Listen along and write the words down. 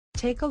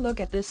take a look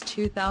at this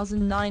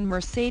 2009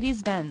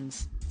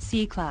 Mercedes-Benz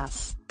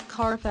C-Class.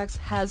 Carfax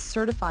has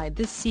certified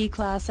this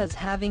C-Class as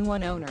having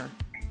one owner.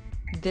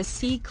 This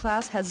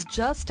C-Class has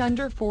just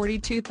under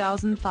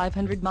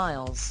 42,500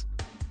 miles.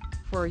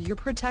 For your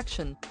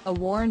protection, a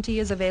warranty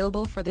is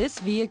available for this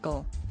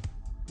vehicle.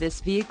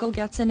 This vehicle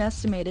gets an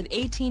estimated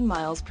 18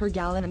 miles per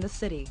gallon in the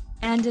city,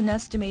 and an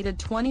estimated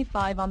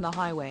 25 on the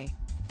highway.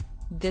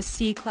 This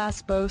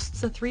C-Class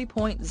boasts a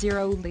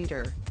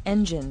 3.0-liter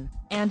engine,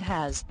 and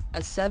has a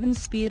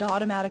 7-speed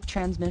automatic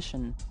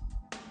transmission.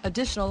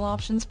 Additional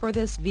options for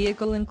this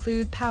vehicle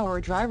include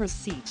power driver's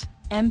seat,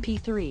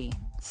 MP3,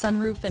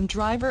 sunroof and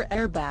driver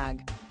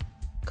airbag.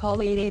 Call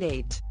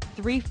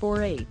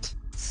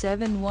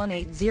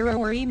 888-348-7180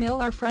 or email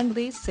our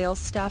friendly sales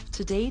staff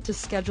today to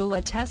schedule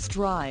a test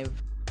drive.